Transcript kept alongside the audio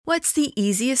What's the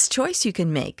easiest choice you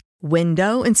can make?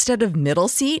 Window instead of middle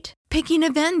seat? Picking a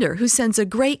vendor who sends a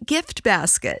great gift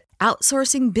basket?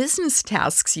 Outsourcing business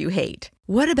tasks you hate?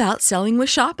 What about selling with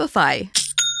Shopify?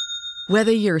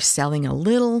 Whether you're selling a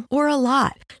little or a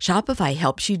lot, Shopify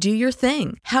helps you do your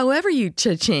thing, however you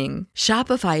cha-ching.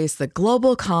 Shopify is the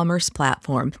global commerce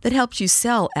platform that helps you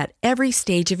sell at every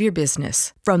stage of your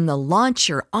business. From the launch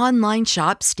your online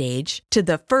shop stage to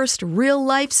the first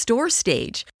real-life store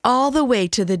stage, all the way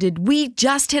to the did we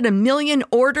just hit 1 million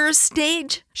orders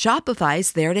stage.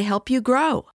 Shopify's there to help you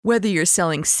grow. Whether you're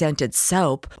selling scented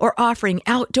soap or offering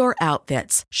outdoor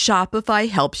outfits, Shopify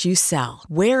helps you sell.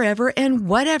 Wherever and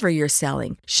whatever you're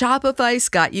selling, Shopify's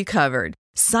got you covered.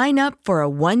 Sign up for a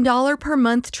 $1 per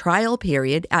month trial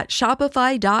period at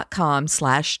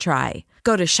shopify.com/try.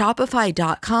 Go to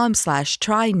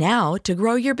shopify.com/try now to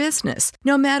grow your business,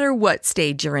 no matter what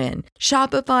stage you're in.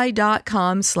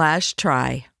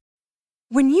 Shopify.com/try.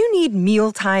 When you need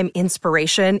mealtime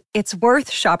inspiration, it's worth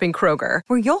shopping Kroger,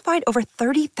 where you'll find over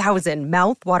 30,000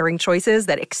 mouth-watering choices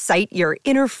that excite your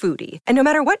inner foodie. And no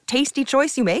matter what tasty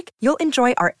choice you make, you'll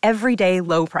enjoy our everyday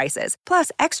low prices,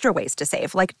 plus extra ways to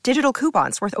save, like digital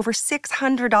coupons worth over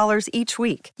 $600 each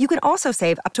week. You can also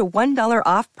save up to $1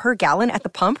 off per gallon at the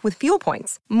pump with fuel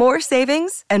points. More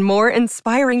savings and more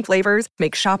inspiring flavors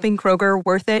make shopping Kroger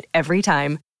worth it every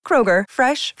time. Kroger,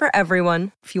 fresh for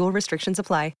everyone. Fuel restrictions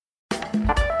apply.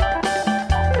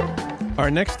 Our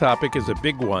next topic is a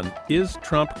big one. Is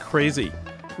Trump crazy?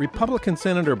 Republican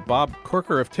Senator Bob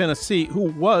Corker of Tennessee, who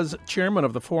was chairman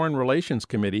of the Foreign Relations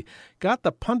Committee, got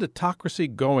the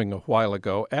punditocracy going a while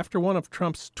ago after one of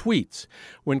Trump's tweets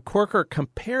when Corker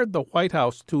compared the White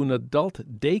House to an adult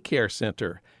daycare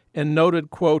center and noted,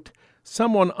 quote,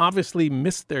 "Someone obviously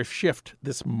missed their shift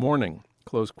this morning,"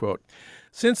 close quote.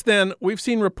 Since then, we've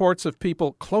seen reports of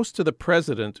people close to the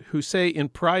president who say in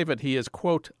private he is,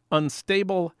 quote,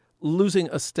 "unstable, losing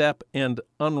a step, and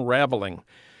unraveling."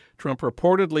 Trump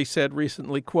reportedly said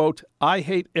recently, quote, "I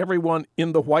hate everyone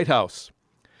in the White House."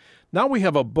 Now we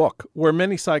have a book where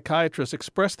many psychiatrists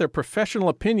express their professional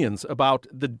opinions about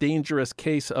the dangerous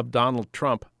case of Donald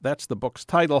Trump. That's the book's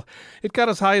title. It got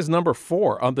as high as number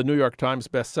 4 on the New York Times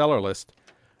bestseller list.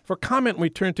 For comment, we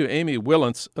turn to Amy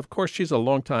Wilentz. Of course, she's a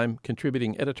longtime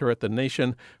contributing editor at The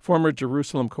Nation, former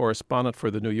Jerusalem correspondent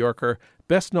for The New Yorker,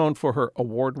 best known for her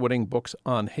award-winning books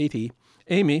on Haiti.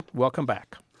 Amy, welcome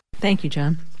back. Thank you,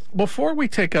 John. Before we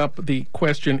take up the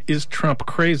question, is Trump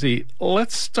crazy,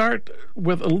 let's start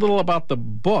with a little about the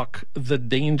book, The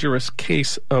Dangerous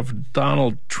Case of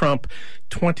Donald Trump.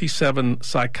 27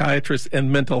 psychiatrists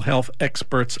and mental health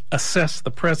experts assess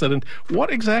the president.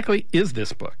 What exactly is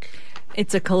this book?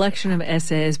 It's a collection of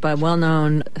essays by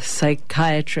well-known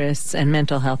psychiatrists and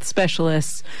mental health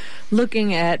specialists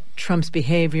looking at Trump's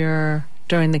behavior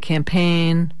during the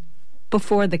campaign,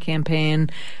 before the campaign,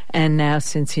 and now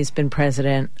since he's been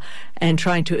president, and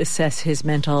trying to assess his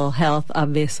mental health.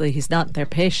 Obviously, he's not their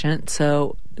patient,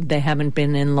 so they haven't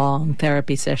been in long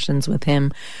therapy sessions with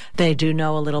him. They do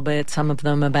know a little bit, some of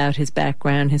them, about his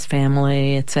background, his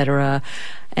family, etc.,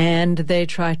 and they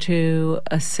try to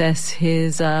assess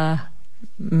his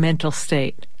mental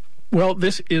state. Well,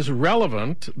 this is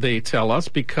relevant, they tell us,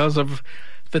 because of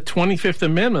the 25th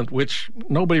Amendment, which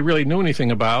nobody really knew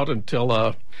anything about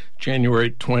until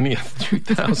January 20th,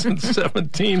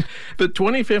 2017. The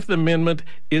 25th Amendment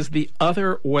is the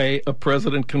other way a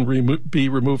president can be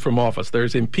removed from office.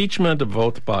 There's impeachment, a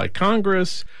vote by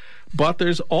Congress, but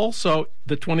there's also,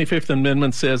 the 25th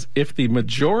Amendment says, if the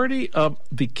majority of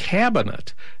the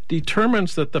cabinet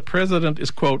determines that the president is,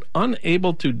 quote,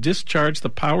 unable to discharge the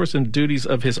powers and duties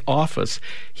of his office,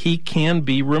 he can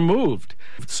be removed.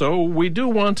 So we do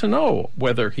want to know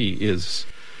whether he is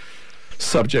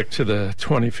subject to the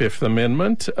 25th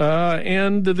Amendment.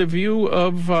 And the view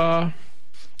of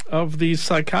these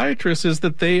psychiatrists is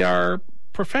that they are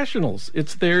professionals.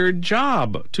 It's their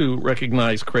job to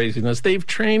recognize craziness. They've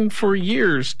trained for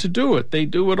years to do it. They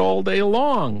do it all day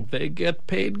long. They get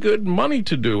paid good money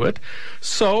to do it.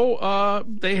 So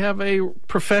they have a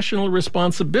professional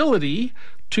responsibility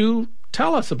to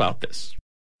tell us about this.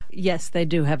 Yes, they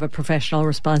do have a professional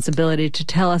responsibility to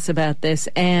tell us about this.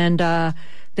 And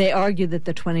they argue that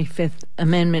the 25th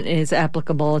Amendment is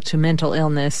applicable to mental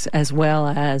illness as well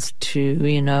as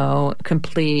to,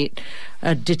 complete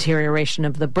deterioration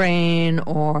of the brain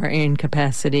or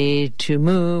incapacity to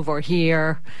move or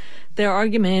hear. Their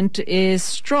argument is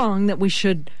strong that we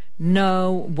should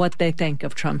know what they think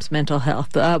of Trump's mental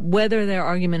health. Whether their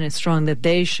argument is strong that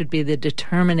they should be the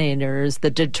determiners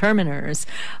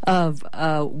of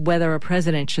whether a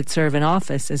president should serve in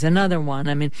office is another one.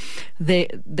 I mean,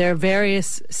 there are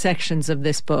various sections of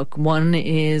this book. One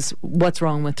is what's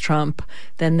wrong with Trump.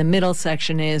 Then the middle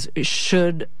section is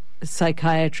should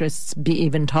psychiatrists be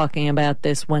even talking about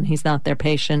this when he's not their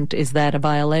patient? Is that a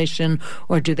violation,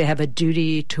 or do they have a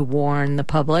duty to warn the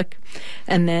public?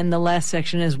 And then the last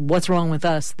section is what's wrong with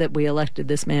us that we elected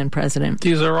this man president?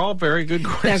 These are all very good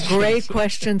questions. They're great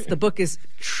questions. The book is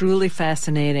truly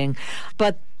fascinating.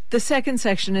 But the second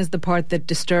section is the part that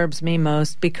disturbs me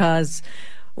most, because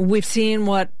we've seen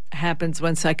what happens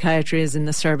when psychiatry is in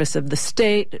the service of the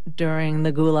state during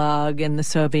the Gulag in the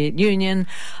Soviet Union,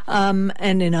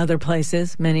 and in other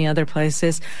places, many other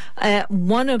places.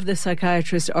 One of the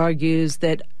psychiatrists argues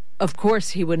that, of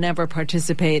course, he would never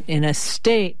participate in a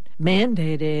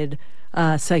state-mandated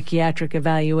psychiatric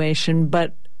evaluation,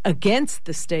 but against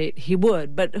the state he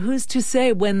would. But who's to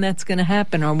say when that's going to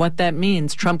happen or what that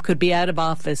means? Trump could be out of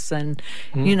office, and,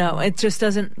 it just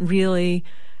doesn't really...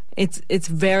 It's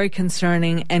very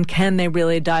concerning, and can they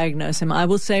really diagnose him? I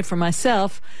will say for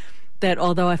myself that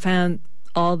although I found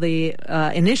all the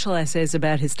initial essays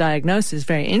about his diagnosis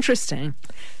very interesting,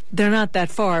 they're not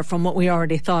that far from what we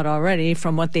already thought already,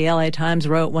 from what the LA Times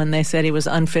wrote when they said he was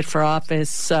unfit for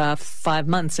office 5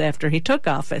 months after he took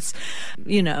office.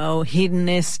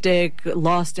 Hedonistic,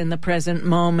 lost in the present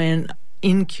moment,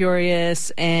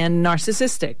 incurious, and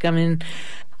narcissistic. I mean...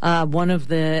 one of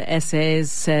the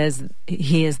essays says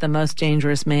he is the most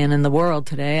dangerous man in the world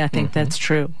today. I think that's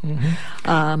true.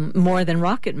 More than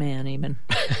Rocket Man, even.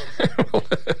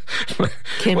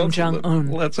 Kim Jong-un.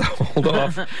 Let's hold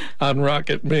off on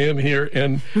Rocket Man here,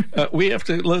 and we have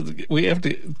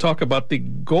to talk about the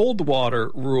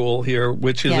Goldwater rule here,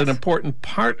 which is an important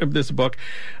part of this book.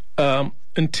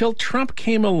 Until Trump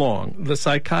came along, the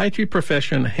psychiatry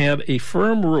profession had a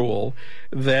firm rule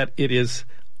that it is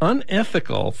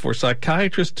unethical for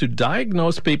psychiatrists to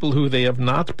diagnose people who they have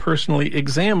not personally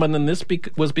examined, and this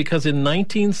was because in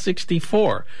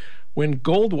 1964, when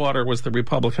Goldwater was the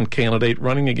Republican candidate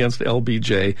running against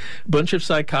LBJ, a bunch of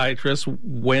psychiatrists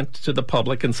went to the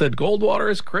public and said, Goldwater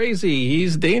is crazy,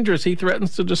 he's dangerous, he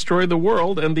threatens to destroy the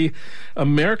world, and the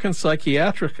American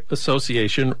Psychiatric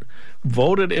Association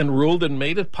voted and ruled and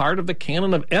made it part of the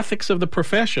canon of ethics of the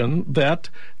profession that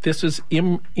this is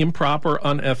improper,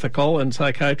 unethical, and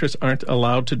psychiatrists aren't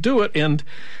allowed to do it. And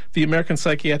the American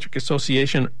Psychiatric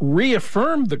Association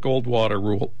reaffirmed the Goldwater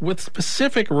rule with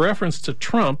specific reference to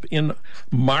Trump in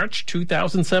March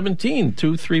 2017,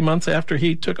 2-3 months after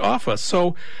he took office.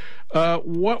 So So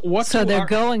they're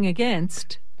going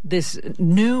against this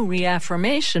new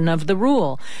reaffirmation of the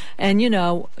rule. And,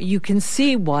 you can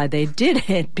see why they did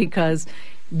it, because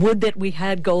would that we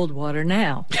had Goldwater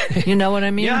now. You know what I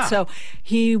mean? Yeah. So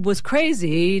he was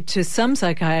crazy to some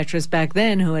psychiatrists back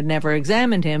then who had never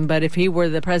examined him, but if he were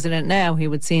the president now, he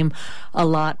would seem a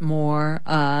lot more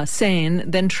sane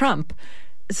than Trump.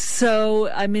 So,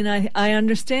 I mean, I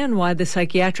understand why the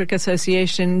Psychiatric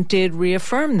Association did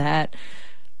reaffirm that.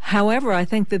 However, I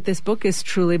think that this book is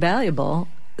truly valuable,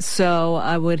 so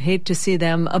I would hate to see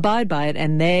them abide by it.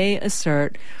 And they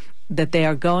assert that they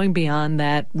are going beyond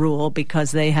that rule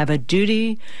because they have a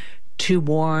duty to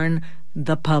warn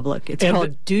the public. It's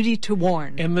called duty to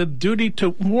warn. And the duty to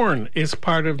warn is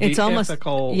part of the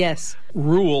ethical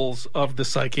rules of the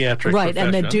psychiatric profession.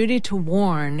 And the duty to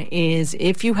warn is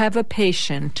if you have a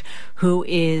patient who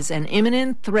is an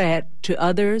imminent threat to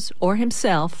others or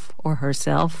himself or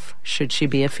herself, should she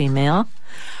be a female,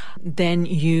 then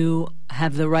you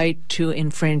have the right to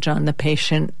infringe on the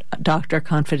patient-doctor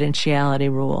confidentiality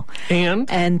rule.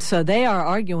 And so they are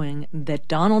arguing that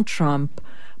Donald Trump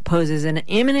poses an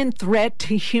imminent threat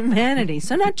to humanity.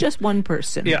 So not just one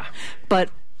person, but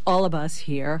all of us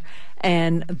here.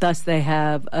 And thus they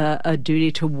have a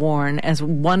duty to warn. As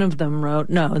one of them wrote,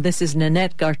 this is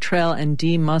Nanette Gartrell and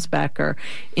Dee Musbacher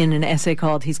in an essay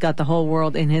called He's Got the Whole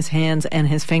World in His Hands and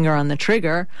His Finger on the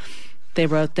Trigger. They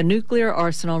wrote, the nuclear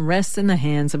arsenal rests in the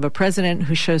hands of a president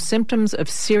who shows symptoms of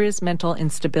serious mental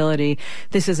instability.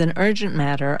 This is an urgent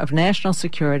matter of national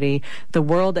security. The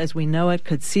world as we know it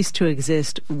could cease to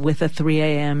exist with a 3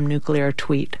 a.m. nuclear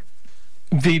tweet.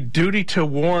 The duty to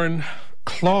warn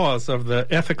clause of the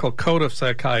Ethical Code of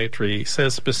Psychiatry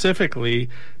says specifically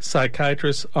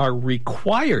psychiatrists are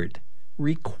required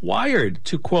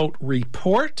to, quote,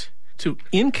 report, to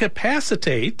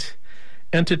incapacitate,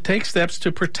 and to take steps to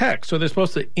protect. So they're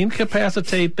supposed to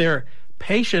incapacitate their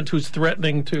patient who's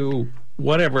threatening to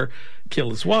whatever, kill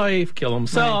his wife, kill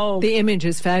himself. Right. The image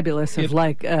is fabulous of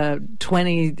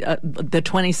the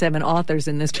 27 authors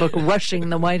in this book rushing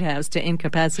the White House to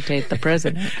incapacitate the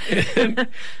president.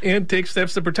 and take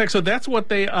steps to protect. So that's what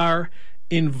they are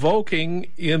invoking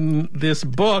in this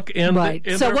book. And right.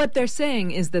 So what they're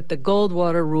saying is that the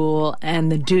Goldwater rule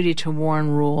and the duty to warn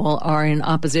rule are in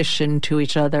opposition to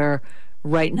each other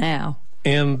right now.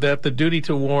 And that the duty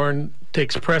to warn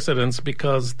takes precedence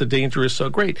because the danger is so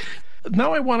great.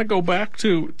 Now I want to go back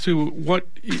to what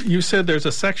you said. There's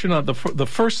a section on the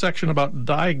first section about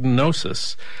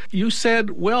diagnosis. You said,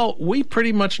 well, we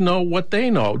pretty much know what they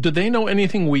know. Do they know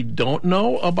anything we don't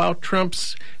know about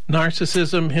Trump's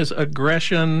narcissism, his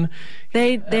aggression?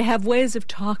 They have ways of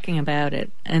talking about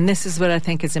it, and this is what I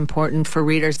think is important for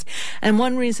readers. And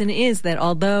one reason is that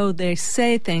although they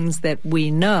say things that we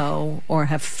know or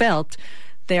have felt,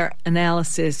 their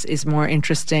analysis is more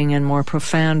interesting and more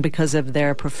profound because of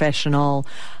their professional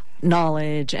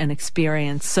knowledge and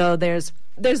experience. So there's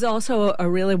also a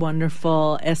really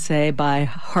wonderful essay by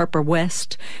Harper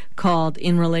West called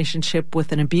In Relationship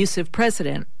with an Abusive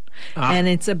President. And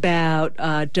it's about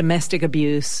domestic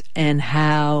abuse and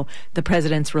how the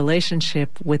president's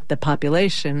relationship with the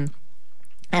population,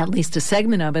 at least a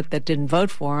segment of it that didn't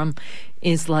vote for him,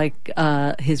 is like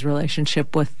his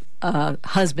relationship with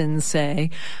husband's,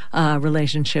 say,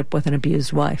 relationship with an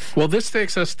abused wife. Well, this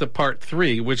takes us to part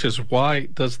 3, which is why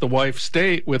does the wife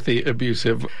stay with the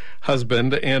abusive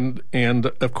husband? And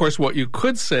of course, what you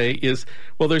could say is,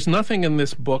 well, there's nothing in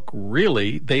this book,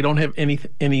 really. They don't have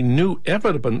any new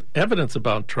evidence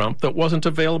about Trump that wasn't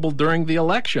available during the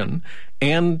election,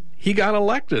 and he got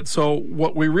elected. So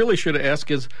what we really should ask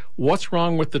is, what's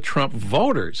wrong with the Trump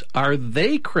voters? Are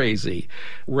they crazy?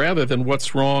 Rather than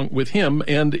what's wrong with him.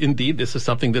 And indeed, this is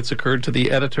something that's occurred to the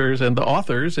editors and the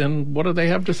authors. And what do they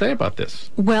have to say about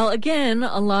this? Well, again,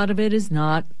 a lot of it is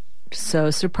not so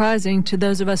surprising to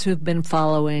those of us who've been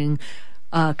following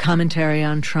commentary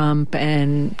on Trump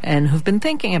and who've been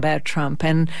thinking about Trump.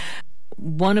 And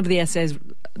one of the essays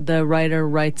the writer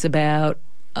writes about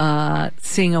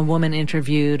seeing a woman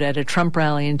interviewed at a Trump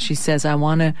rally, and she says, I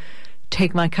want to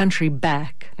take my country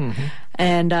back. Mm-hmm.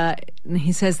 And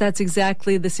he says that's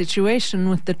exactly the situation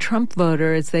with the Trump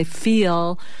voter, is they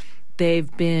feel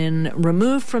they've been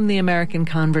removed from the American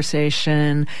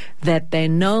conversation, that they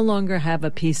no longer have a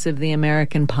piece of the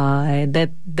American pie, that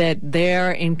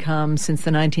their income since the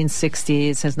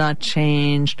 1960s has not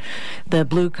changed, the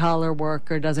blue-collar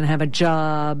worker doesn't have a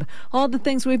job, all the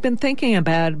things we've been thinking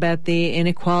about the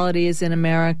inequalities in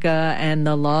America and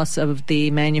the loss of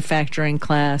the manufacturing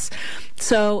class.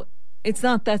 So it's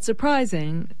not that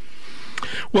surprising.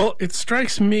 Well, it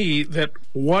strikes me that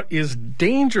what is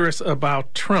dangerous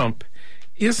about Trump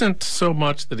isn't so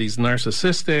much that he's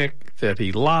narcissistic, that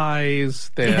he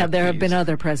lies, that there have been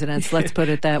other presidents, let's put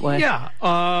it that way. Yeah.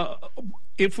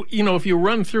 If you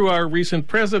run through our recent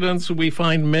presidents, we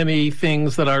find many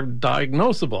things that are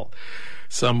diagnosable.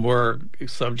 Some were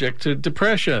subject to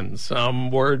depression.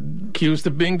 Some were accused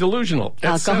of being delusional.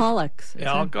 Alcoholics.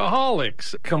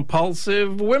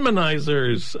 Compulsive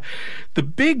womenizers. The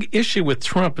big issue with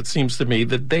Trump, it seems to me,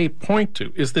 that they point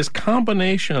to is this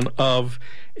combination of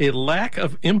a lack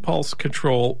of impulse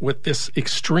control with this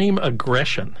extreme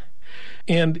aggression.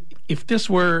 And if this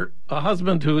were a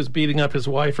husband who is beating up his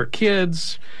wife or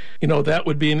kids, that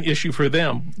would be an issue for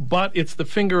them. But it's the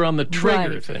finger on the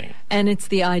trigger thing. And it's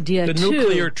the idea, the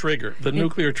nuclear trigger.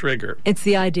 It's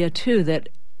the idea, too, that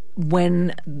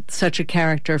when such a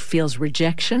character feels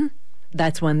rejection,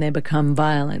 that's when they become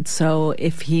violent. So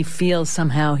if he feels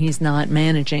somehow he's not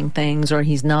managing things or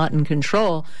he's not in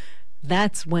control,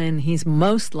 that's when he's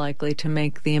most likely to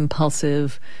make the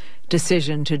impulsive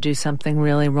decision to do something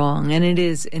really wrong. And it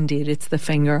is, indeed, it's the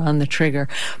finger on the trigger.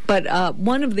 But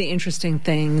one of the interesting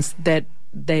things that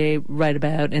they write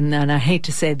about, and I hate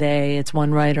to say they, it's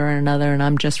one writer or another, and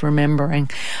I'm just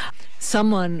remembering,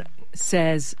 someone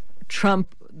says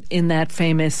Trump, in that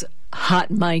famous hot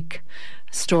mic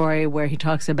story where he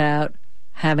talks about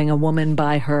having a woman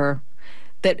by her,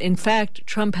 that in fact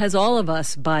Trump has all of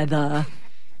us by the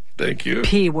Thank you.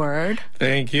 P word.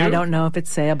 Thank you. I don't know if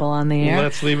it's sayable on the air.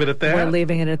 Let's leave it at that. We're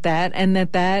leaving it at that. And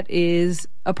that is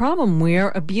a problem.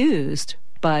 We're abused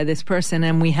by this person,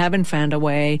 and we haven't found a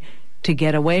way to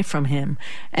get away from him.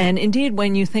 And indeed,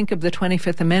 when you think of the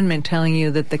 25th Amendment telling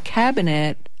you that the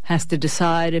cabinet has to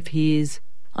decide if he's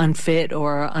unfit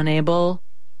or unable,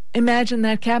 imagine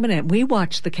that cabinet. We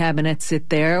watched the cabinet sit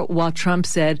there while Trump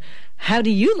said, how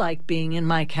do you like being in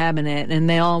my cabinet? And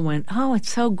they all went, oh, it's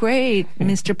so great,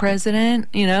 Mr. President.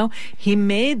 He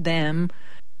made them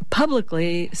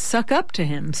publicly suck up to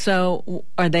him. So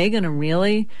are they going to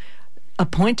really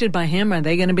appointed by him, are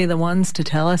they going to be the ones to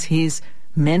tell us he's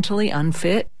mentally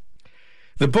unfit?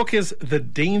 The book is The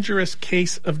Dangerous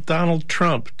Case of Donald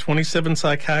Trump. 27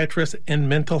 psychiatrists and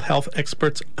mental health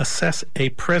experts assess a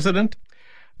president.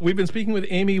 We've been speaking with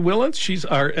Amy Wilentz. She's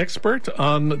our expert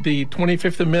on the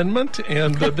 25th Amendment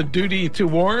and the duty to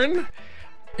warn.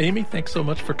 Amy, thanks so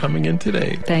much for coming in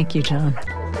today. Thank you, John.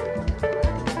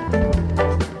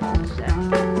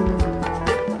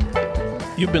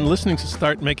 You've been listening to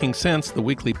Start Making Sense, the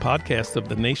weekly podcast of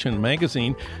The Nation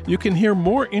magazine. You can hear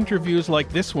more interviews like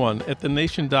this one at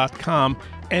thenation.com,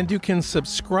 and you can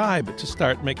subscribe to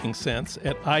Start Making Sense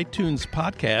at iTunes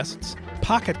Podcasts,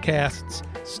 Pocket Casts,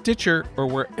 Stitcher, or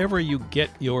wherever you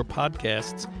get your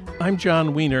podcasts. I'm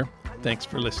John Wiener. Thanks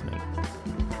for listening.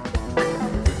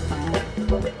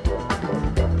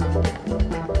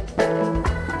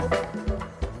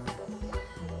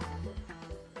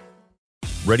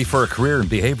 Ready for a career in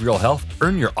behavioral health?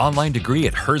 Earn your online degree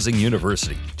at Herzing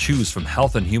University. Choose from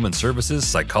health and human services,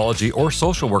 psychology, or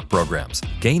social work programs.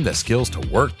 Gain the skills to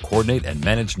work, coordinate, and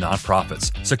manage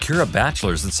nonprofits. Secure a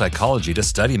bachelor's in psychology to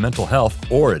study mental health,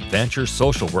 or advance your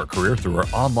social work career through our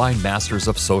online Masters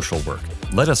of Social Work.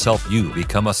 Let us help you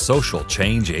become a social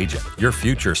change agent. Your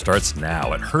future starts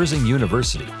now at Herzing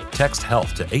University. Text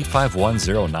HEALTH to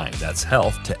 85109. That's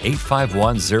HEALTH to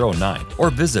 85109.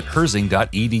 Or visit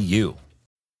herzing.edu.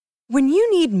 When you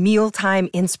need mealtime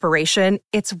inspiration,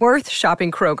 it's worth shopping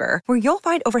Kroger, where you'll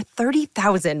find over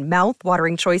 30,000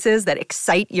 mouth-watering choices that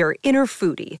excite your inner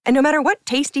foodie. And no matter what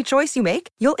tasty choice you make,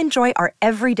 you'll enjoy our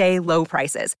everyday low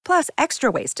prices, plus extra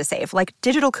ways to save, like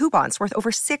digital coupons worth over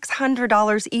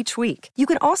 $600 each week. You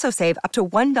can also save up to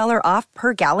 $1 off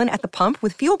per gallon at the pump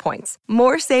with fuel points.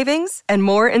 More savings and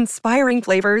more inspiring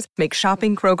flavors make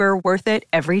shopping Kroger worth it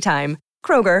every time.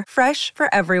 Kroger, fresh for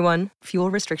everyone.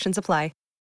 Fuel restrictions apply.